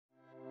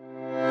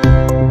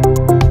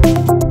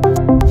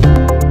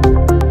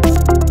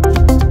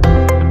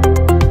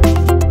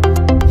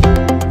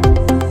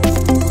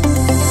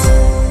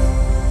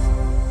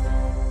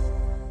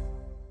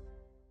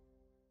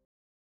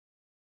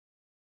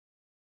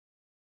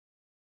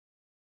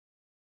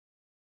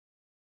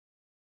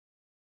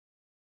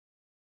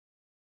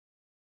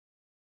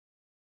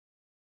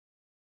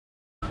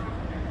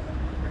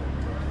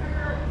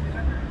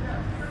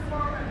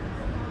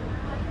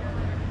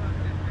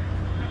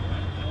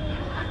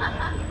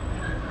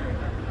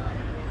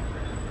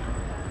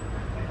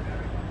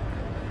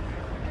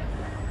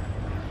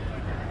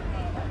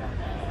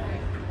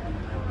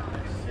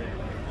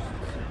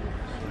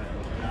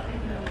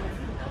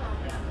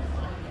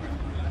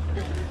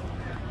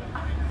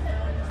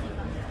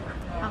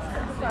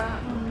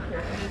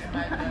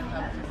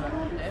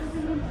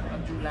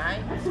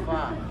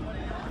far.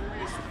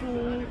 It's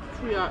 2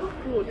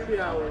 or 3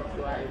 hours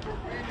drive.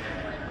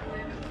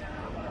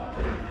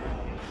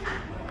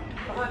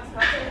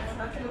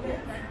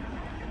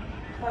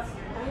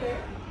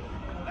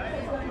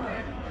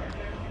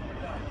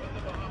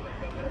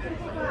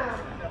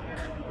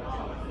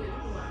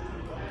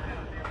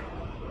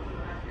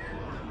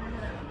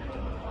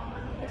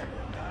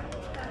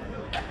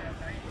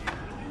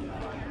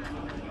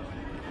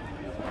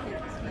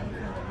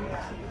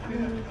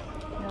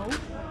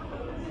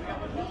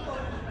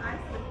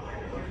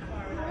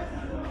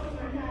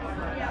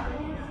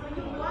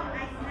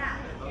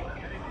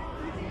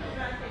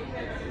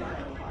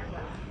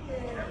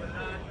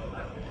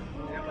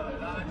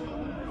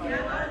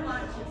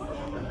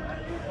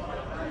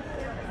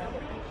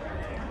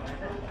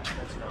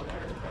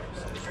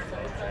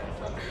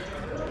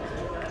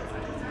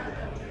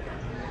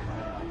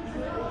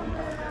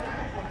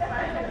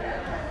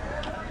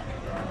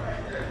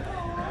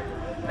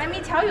 Let me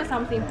tell you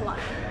something, Plan.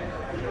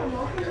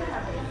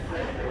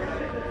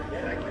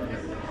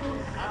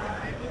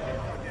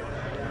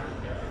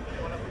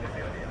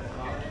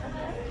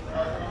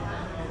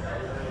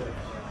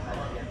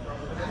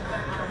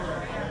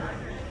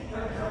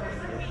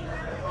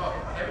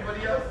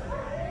 Everybody else?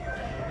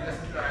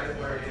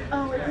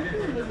 Oh, I think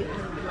maybe.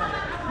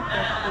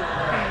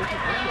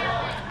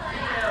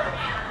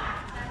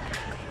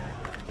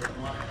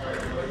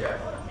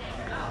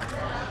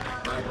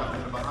 Welcome to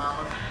the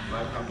Bahamas.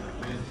 Welcome to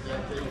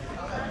enchanting.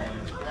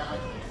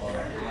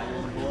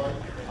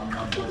 I'm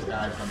not those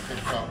guys on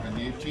TikTok and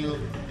YouTube,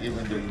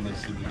 even though you may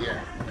see me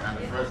here. And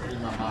the first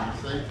thing my mom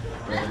says,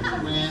 where the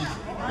queens,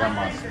 there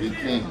must be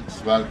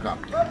kings. Welcome.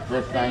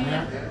 First time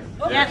here?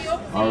 Yes.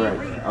 All right.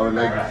 I would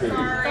like to say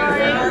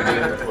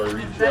before we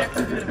reach up.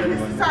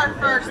 This is our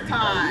first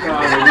time.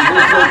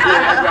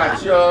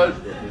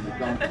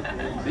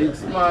 Congratulations. Big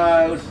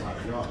smiles.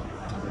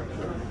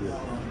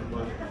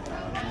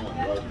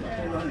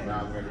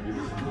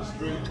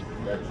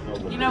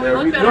 You know, we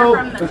look better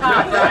from the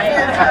top,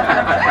 right?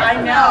 I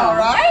know,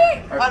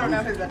 Right? I don't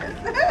know who that is.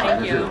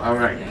 Thank you. All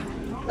right.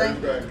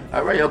 Thank you.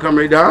 All right, y'all come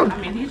right down. I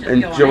mean, he's just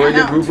Enjoy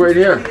the group right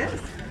here. Yes.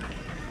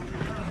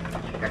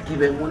 Gotta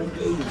keep everyone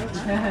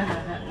engaged.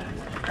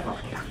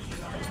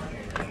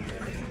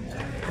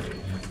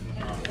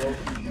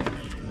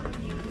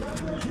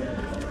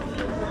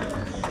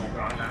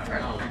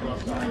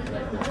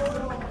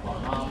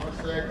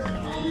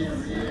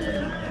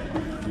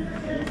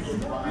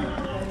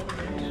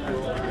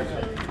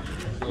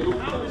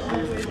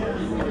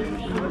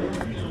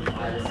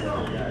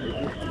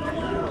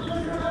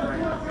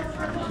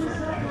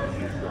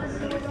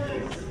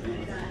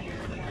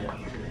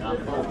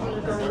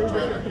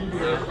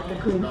 The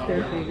queen's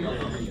staircase.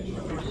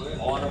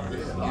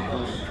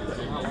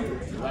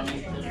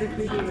 The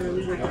queen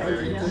really was the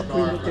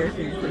queen's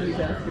staircase, so he's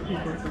asked the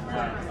people to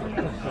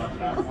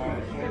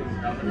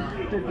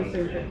did the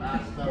same thing.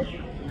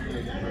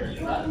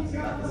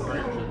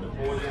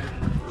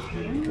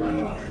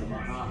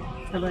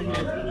 How about you?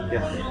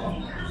 Yes.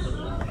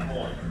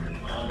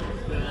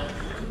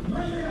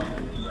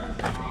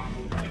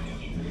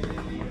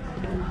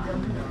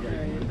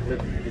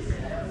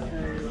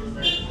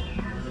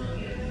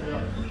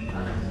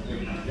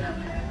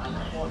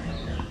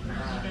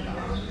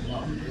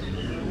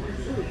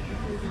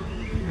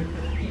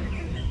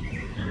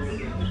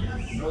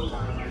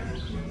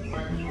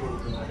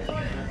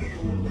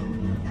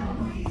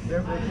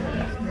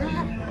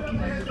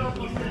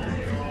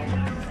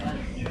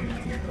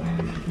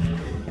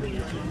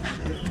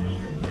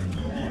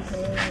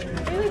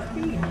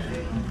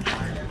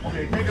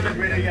 Okay, take a look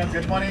right again,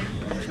 good morning.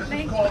 This is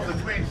called the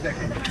Queen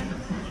Second.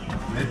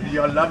 This is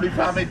your lovely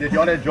family. Did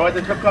y'all enjoy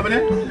the trip coming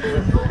in?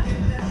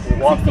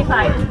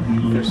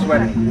 65. You're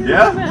sweating.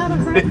 Yeah?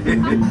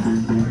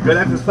 Good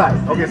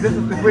exercise. Okay, this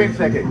is the Queen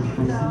Second.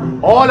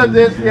 All of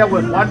this here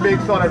was one big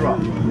solid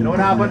rock. You know what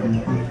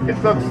happened? It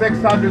took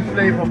 600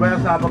 slaves from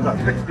West Africa,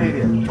 6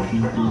 stadiums.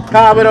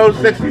 Carved out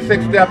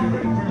 66 depth,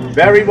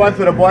 buried one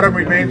to the bottom,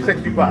 remained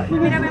 65.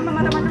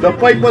 The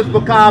purpose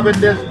for carving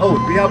this out,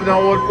 we have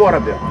our own fort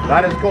up there.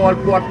 That is called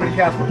Fort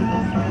Castle.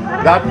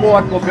 That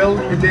fort was built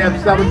in the year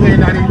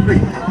 1793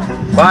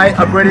 by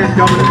a British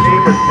government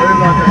named Sir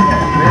London.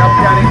 They are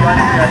carrying one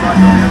here, not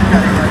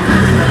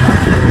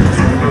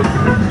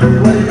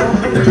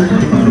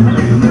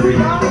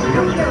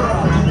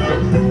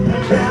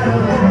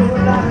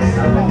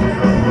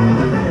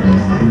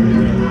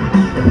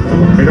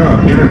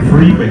Get a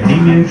free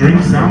Bahamian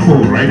drink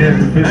sample right at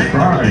the fish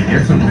fry.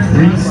 Get some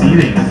free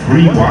seating,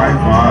 free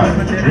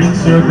Wi-Fi. Drink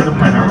served with a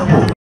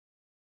pineapple.